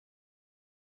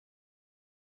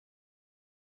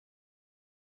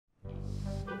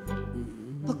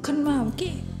भर्खरमा हो के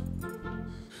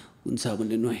हुन्छ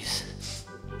भने नुहाइस्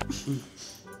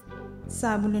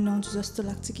साबुनले नुहाउँछु जस्तो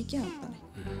लाग्छ कि क्या हो मलाई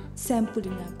स्याम्पूले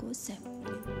नुहाएको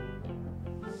स्याम्पूले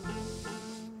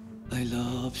आई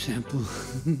लभ स्याम्पू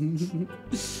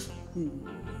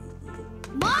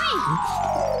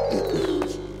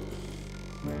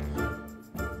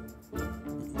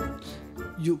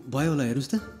यो भयो होला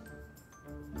हेर्नुहोस् त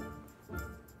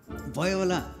भयो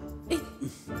होला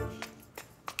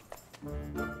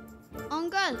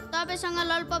अंकल तपाईसँग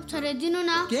ललिपप छ रे दिनु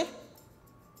न के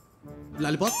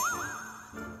ललिपप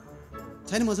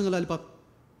छैन मसँग ललिपप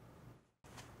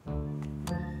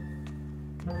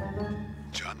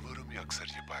जानवरों में अक्सर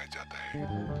ये पाया जाता है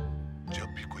जब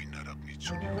भी कोई नर अपनी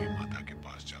चुनी हुई माता के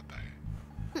पास जाता है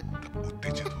तब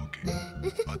उत्तेजित होकर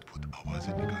अद्भुत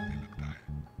आवाजें निकालने लगता है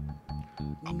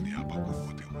अपने आपा को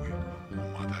खोते हुए वो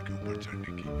माता के ऊपर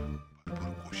चढ़ने की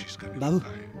भरपूर कोशिश करने लगता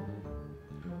है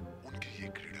उनकी ये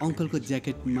क्रीड़ा अंकल को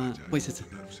जैकेट में पैसा छ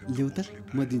ल्याउ त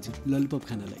म दिन्छु ललिपप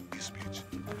खानलाई इस बीच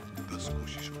 10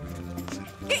 कोशिशों में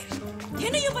सिर्फ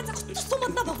हेर्न यो बच्चा कस्तो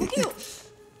मतलब भएको के हो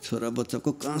छोरा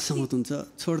बच्चाको कहाँ समत हुन्छ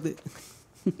छोड दे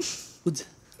बुझ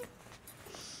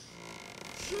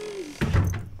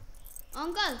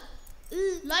अंकल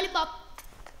ललिपप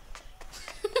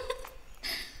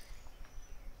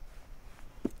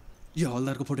यो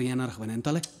हलदारको फोटो यहाँ नराख भने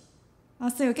तँलाई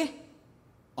हँसै हो के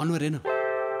अनुहार हेर्न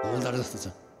हलदार जस्तो छ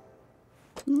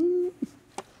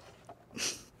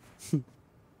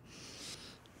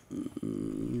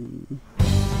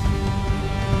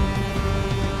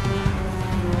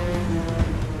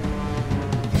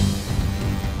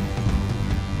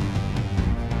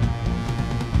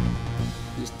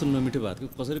यस्तो नमिठो भातको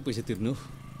कसरी पैसा तिर्नु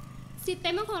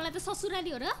सित्तैमा खुवाउनलाई त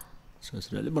ससुराली हो र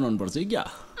ससुराले बनाउनु पर्छ है क्या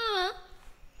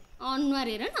अनुहार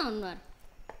हेर न अनुहार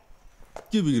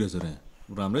के बिग्रेछ र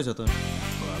राम्रै छ त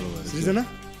सृजना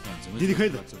दिदी खै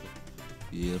त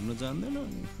हेर्न जान्दैन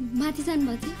माथि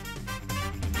जानुभयो थियो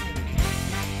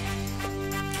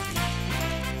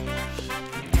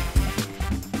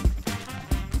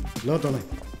ल तँलाई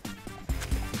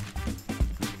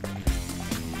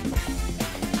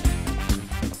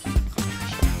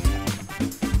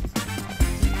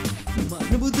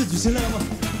मार्ने बुझ्छ झुसेला आमा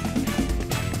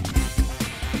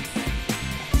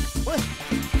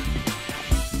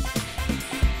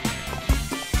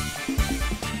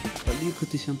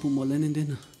अलिकति स्याम्पू मलाई नै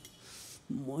दिएन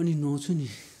म नि नुहाउँछु नि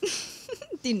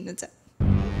दिनु छ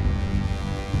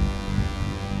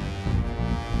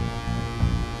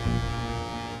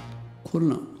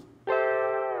खोल्न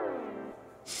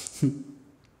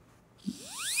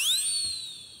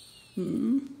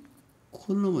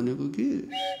खोल्न भनेको के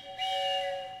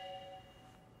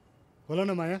खोल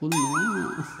न माया खोल्न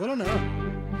खोल न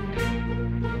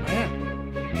माया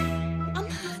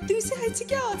आमा दिउँसो आइछ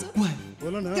क्या आज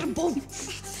खोल न तेरो बौ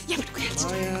यहाँबाट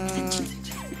गइहाल्छ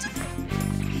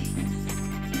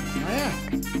माया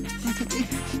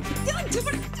माया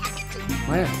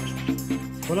माया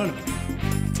खोल न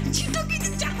छिटो कि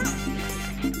जाडो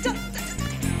जा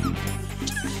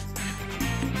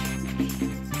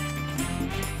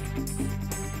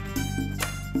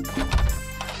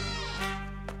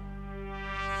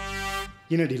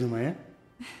किन ढिलो माया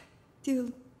त्यो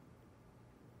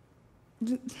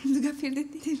लुगा फेर्दै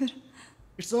त्यही भएर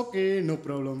इट्स ओके नो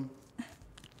प्रब्लम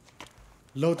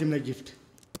लौ तिमीलाई गिफ्ट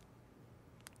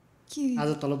के आज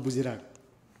तलब बुझिराख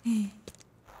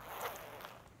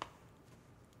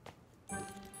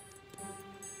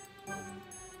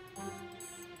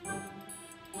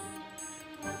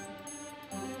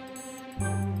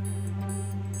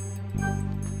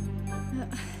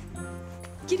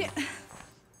के रे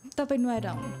तपाईँ नुहाएर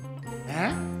आउनु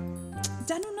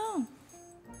जानु न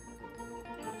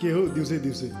के हो दिउँसै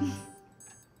दिउँसै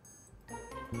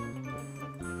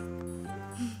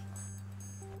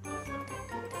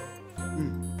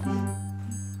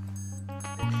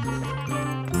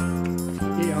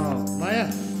माया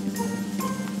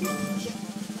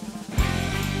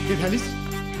के खालिस्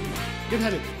के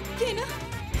खाले किन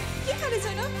के खाने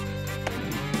छैन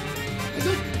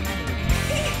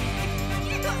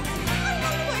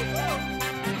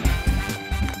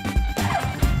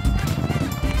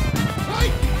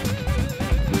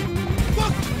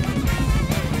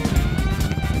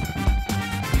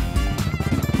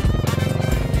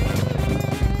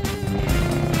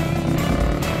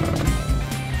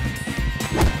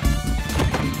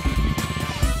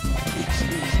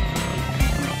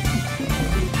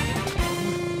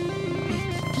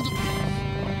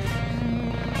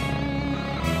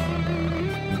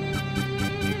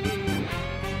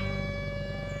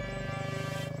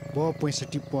ब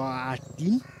 65 प 8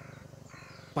 3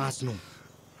 5 9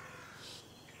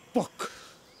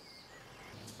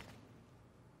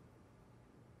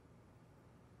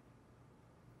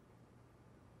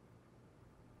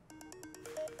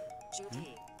 काम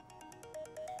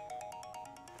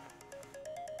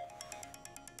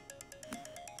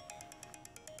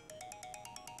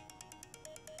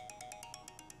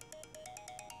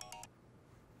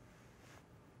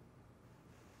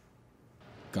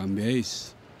भ्याइस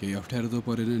केही अप्ठ्यारो त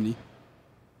परेन नि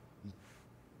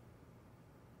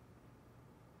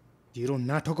तेरो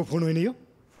नाटकको फोन होइन यो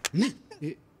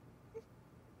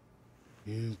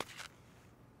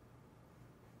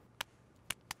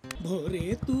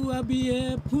भोरे तू अभी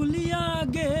फुलिया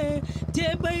गे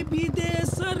जेबै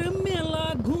विदेशर मेला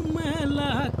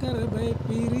घुमेला करबै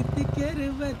पीरित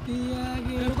केरबतिया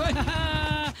गे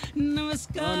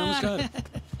नमस्कार नमस्कार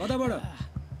कताबाट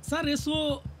सर यसो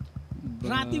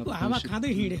रातिको हावा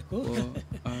खाँदै हिँडेको 8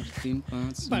 3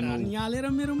 5 बडा निहालेर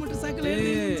मेरो मोटरसाइकल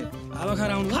हावा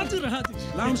खाएर आउनु हजुर हजुर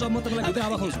लाउनु म तपाईँलाई घुम्दै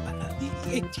हावा खुवाउँछु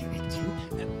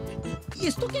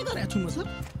यस्तो के गरेको छु म सर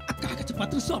कागज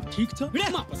पत्र सब ठिक छ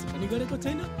वापस पनि गरेको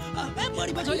छैन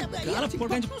बढी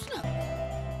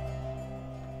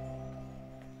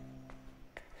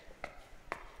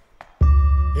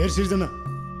हेर सिर्जना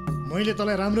मैले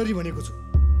तँलाई राम्ररी भनेको छु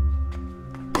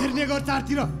हेर्ने गर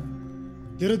चारतिर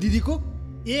तेरो दिदीको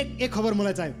एक खबर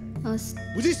मलाई चाहियो हस्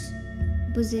बुझिस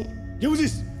बुझे के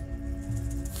बुझिस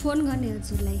फोन गर्ने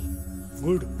हजुरलाई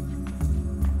गुड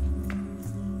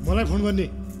मलाई फोन गर्ने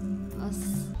हस्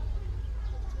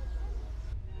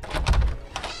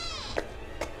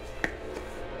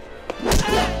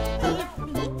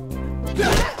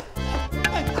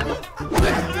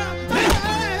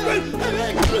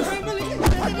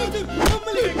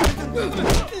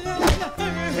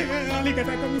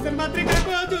अलिकता कमिसन मात्रै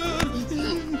गएको हजुर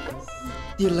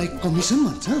त्यसलाई कमिसन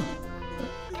भन्छ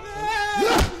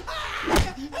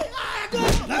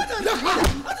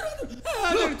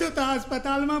त्यो त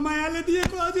अस्पतालमा मायाले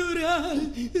दिएको हजुर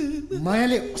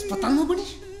मायाले अस्पतालमा पनि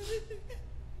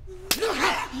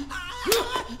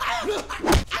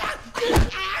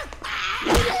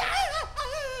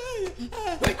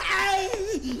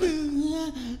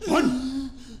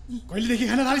कहिलेदेखि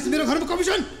खाना थालिस् मेरो घरमा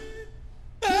कमिसन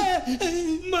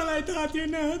मलाई थाहा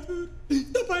थिएन हजुर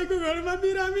तपाईँको घरमा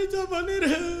बिरामी छ भनेर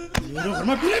मेरो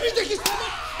घरमा बिरामी देखिस्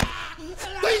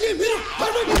तैँले मेरो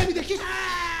घरमा बिरामी देखिस्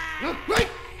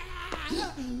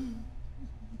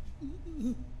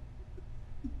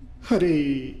अरे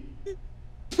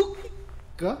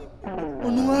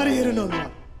अनुहार हेर न अनुहार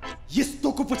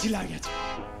यस्तोको पछि लागेको छ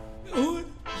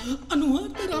अनुहार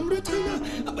त राम्रो छैन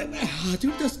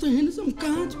हजुर जस्तो हेर्नुहोस्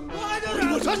कहाँ छ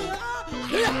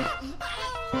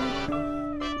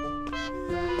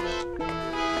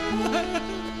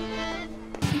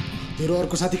तेरो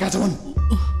अर्को साथी कहाँ छ भन्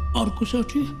अर्को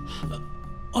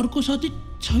साथी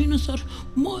छैन सर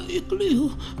म एक्लै हो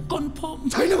कन्फर्म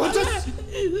छैन भन्छस्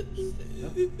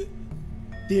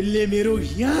त्यसले मेरो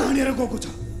यहाँ हानेर गएको छ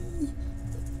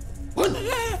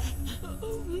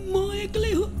म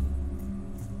एक्लै हो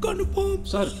कन्फर्म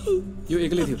सर यो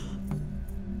एक्लै थियो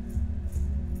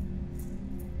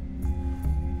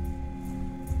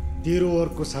तेरो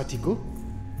अर्को साथीको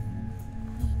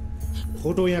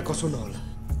फोटो यहाँ कसो नहोला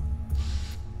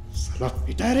साला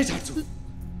पिटाएरै छाड्छु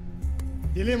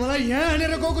त्यसले मलाई यहाँ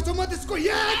हानेर गएको छ म त्यसको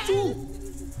यहाँ छु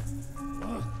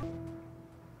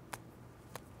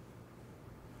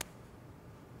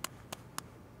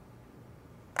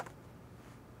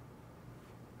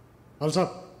हल साहब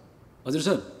हजुर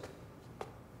सर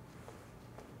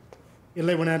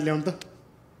यसलाई बनाएर ल्याउनु त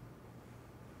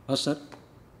हस् सर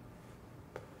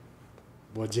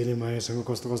बजेले मायासँग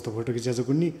कस्तो कस्तो फोटो खिचेछ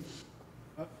कुन्नी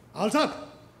हल साहब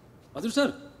हजुर सर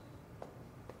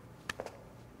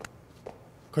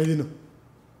खैदिनु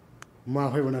म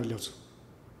आफै बनाएर ल्याउँछु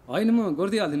होइन म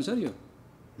गरिदिइहाल्दिनु सर यो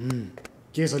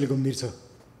केस अलि गम्भीर छ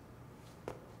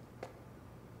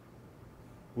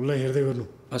उसलाई हेर्दै गर्नु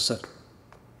हस् सर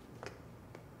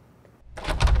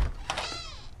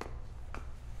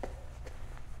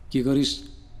के गरिस्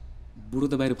बुढो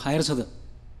त बाहिर फायर छ त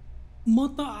म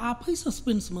त आफै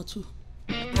सस्पेन्समा छु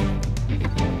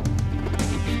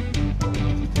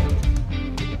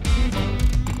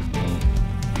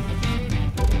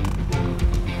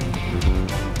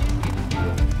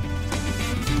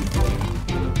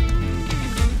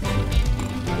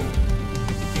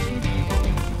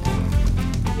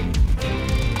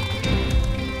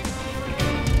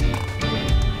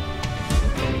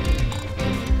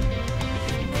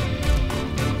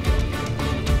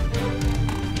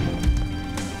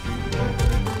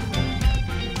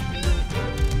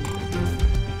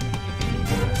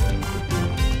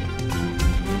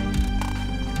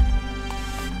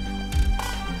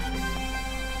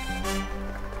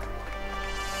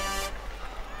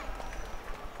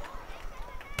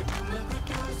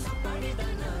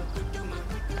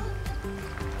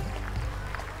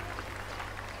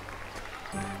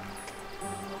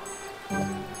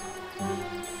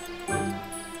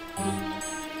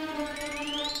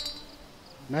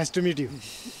नाइस टु मिट यु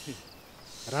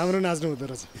राम्रो नाच्नु हुँदो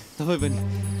रहेछ तपाईँ पनि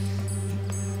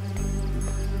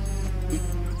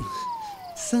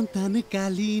सन्तान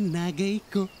काली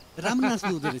नागैको राम्रो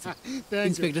नाच्नु हुँदो रहेछ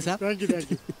इन्सपेक्टर साहब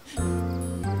थ्याङ्क यू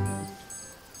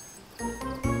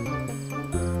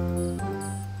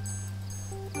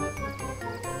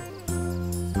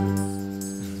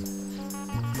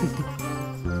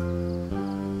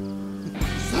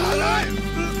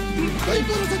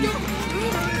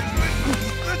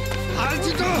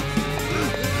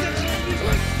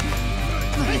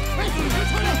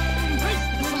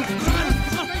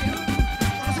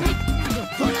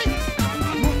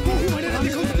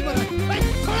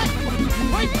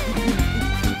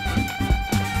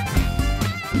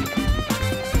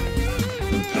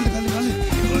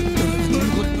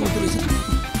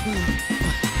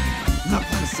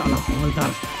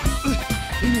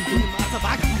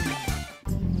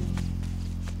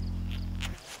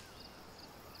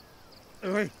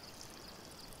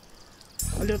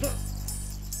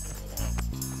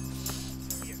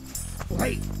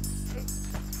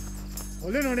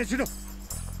खोल्यो न भने छिटो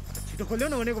खोल्यो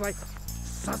न भनेको भाइ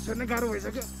सास फेर्न गाह्रो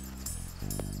भइसक्यो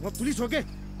म पुलिस हो के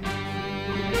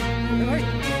भाइ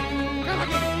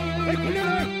खोल्यो न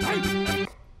भाइ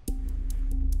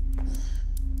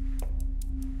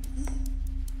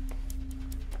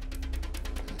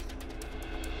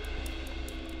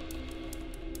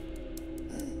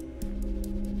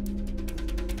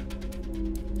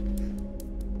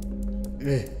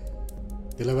ए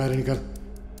त्यसलाई बाहिर निकाल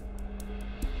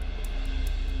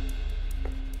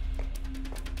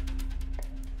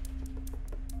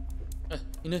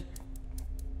Ini.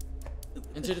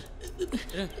 Anjir.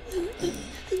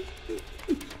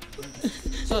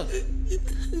 Sir.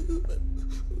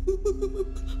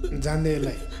 जान दे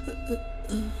यसलाई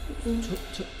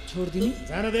छोड दिने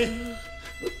जान दे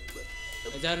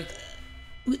जा रे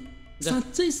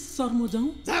साँच्चै सर म जाउँ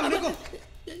जा भनेको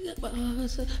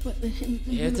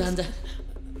ए जान जा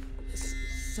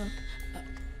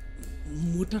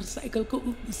मोटरसाइकलको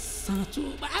साँचो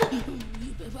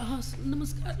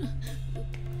नमस्कार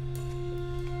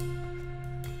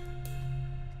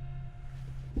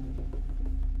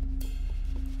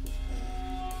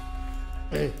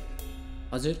ए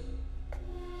हजुर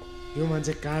यो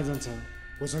मान्छे कहाँ जान्छ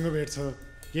कोसँग भेट्छ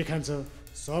के खान्छ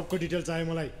सबको डिटेल चाहियो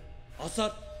मलाई सर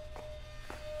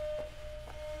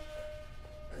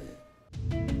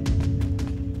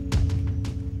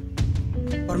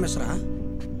परमेश्वरा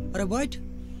अरे बैठ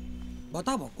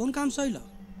बताओ कौन काम सही ला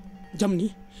जमनी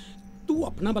तू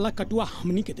अपना वाला कटुआ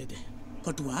हमनी के दे दे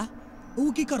कटुआ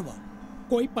वो की करबा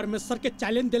कोई परमेश्वर के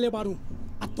चैलेंज देले बारू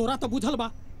आ तोरा तो बुझल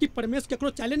बा कि परमेश केकरो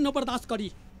चैलेंज न बर्दाश्त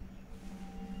curry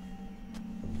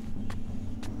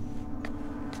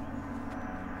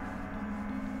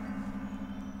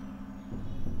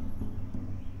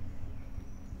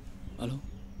hello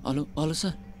hello hello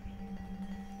sir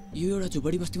यो एउटा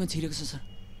झुबडी बस्तीमा छिरेको छ सर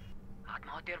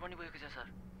हातमा हतियार पनि बोकेको छ सर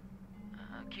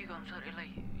के गर्नु सर यसलाई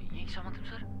यही समात्नु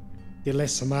सर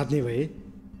त्यसलाई समात्ने भए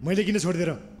मैले किन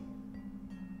छोडिदिएर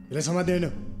यसलाई समात्ने होइन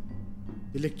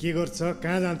त्यसले के गर्छ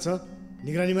कहाँ जान्छ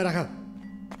निगरानीमा राख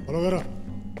फलो गर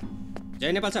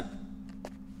जय नेपाल साहब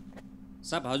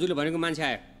साहब हजुरले भनेको मान्छे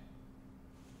आयो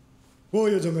को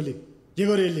यो जङ्गली के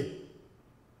गर्यो यसले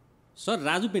सर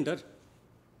राजु पेन्टर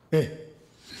ए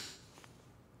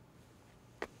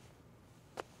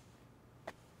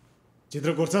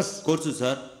चित्र कोर्छस् कोर्छु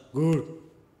सर गुड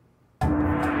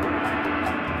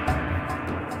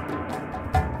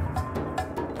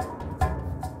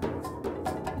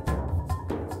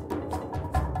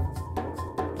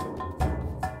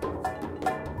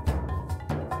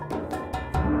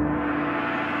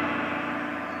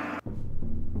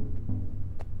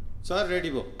सर रेडी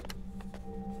भो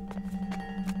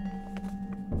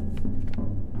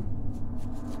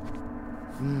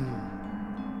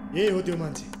यही हो त्यो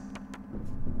मान्छे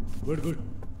गुड गुड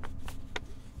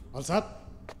हल साहब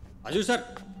हजुर सर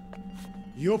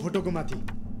यो फोटोको माथि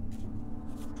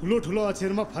ठुलो ठुलो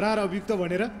अक्षरमा फरार अभियुक्त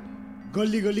भनेर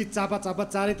गल्ली गल्ली चापा चापा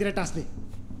चारैतिर टास्ने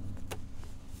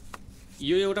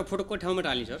यो एउटा फोटोको ठाउँमा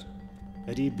टाल्ने सर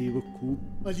अरे बेवकु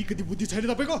अलिकति बुद्धि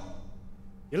छैन तपाईँको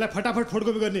यसलाई फटाफट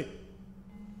फोटोकपी गर्ने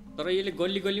तर यसले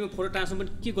गल्ली गल्लीमा फोटो टाँच्नु पनि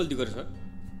के गल्ती गर्छ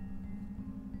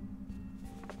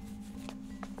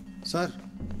सर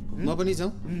म पनि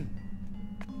जाउँ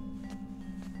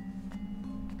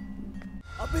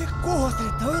अबे को होस्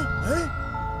त है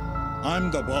आई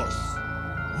एम द बॉस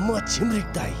म छिमरिक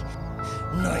दाइ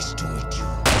नाइस टु मिट यु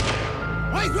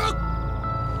ओइ रुक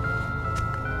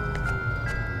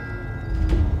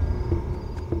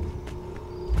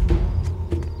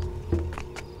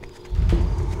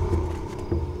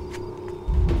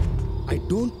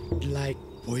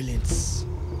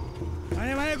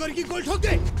दायाँ बायाँ गरी कि गोल ठोक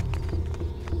दे।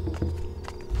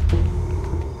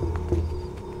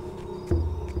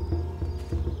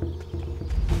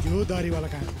 यो दारीवाला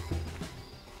कहाँ?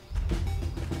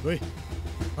 ओइ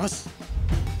हस,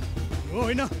 यो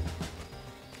होइन।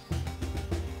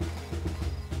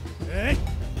 ए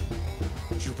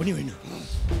यो पनि होइन।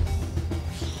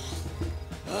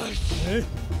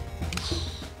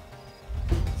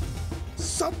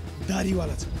 सब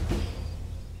दारीवाला छ,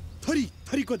 थरी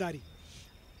थरीको दारी।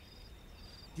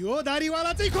 यो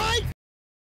दारीवाला चाहिँ खोइ।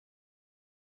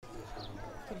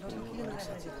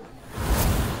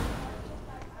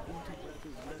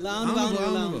 ल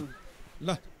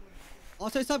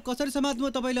असै साहब कसरी समात्नु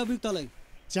तपाईँले अभियुक्तलाई?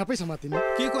 च्यापै समातिनु।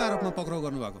 के को आरोपमा पक्राउ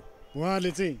गर्नुभएको?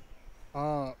 उहाँले चाहिँ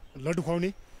लड्डु खुवाउने,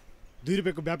 2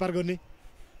 रुपियाँको व्यापार गर्ने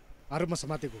आरोपमा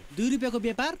समातेको। 2 रुपियाँको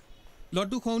व्यापार?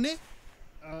 लड्डु खुवाउने?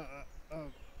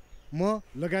 म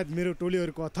लगायत मेरो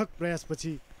टोलीहरूको अथक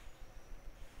प्रयासपछि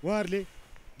उहाँहरूले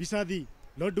विषादी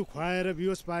लड्डु खुवाएर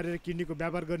बेहोस पारेर किडनीको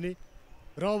व्यापार गर्ने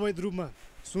र अवैध रूपमा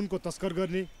सुनको तस्कर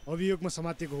गर्ने अभियोगमा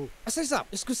समातेको हो। असै साहब,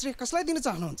 यसको श्रेय कसलाई दिन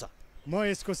चाहनुहुन्छ? म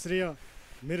यसको श्रेय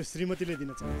मेरो श्रीमतीले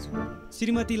दिन चाहन्छु।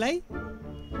 श्रीमतीलाई?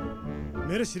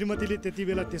 मेरो श्रीमतीले त्यति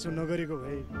बेला त्यसो नगरेको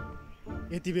भए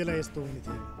यति बेला यस्तो हुने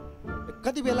थियो।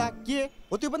 कति बेला के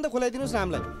हो त्यो पनि त खोलाइदिनुहोस् न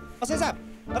हामीलाई। असै साहब,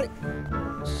 अरे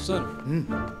सर,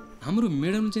 हाम्रो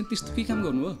म्याडम चाहिँ त्यस्तो के काम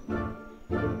गर्नु हो?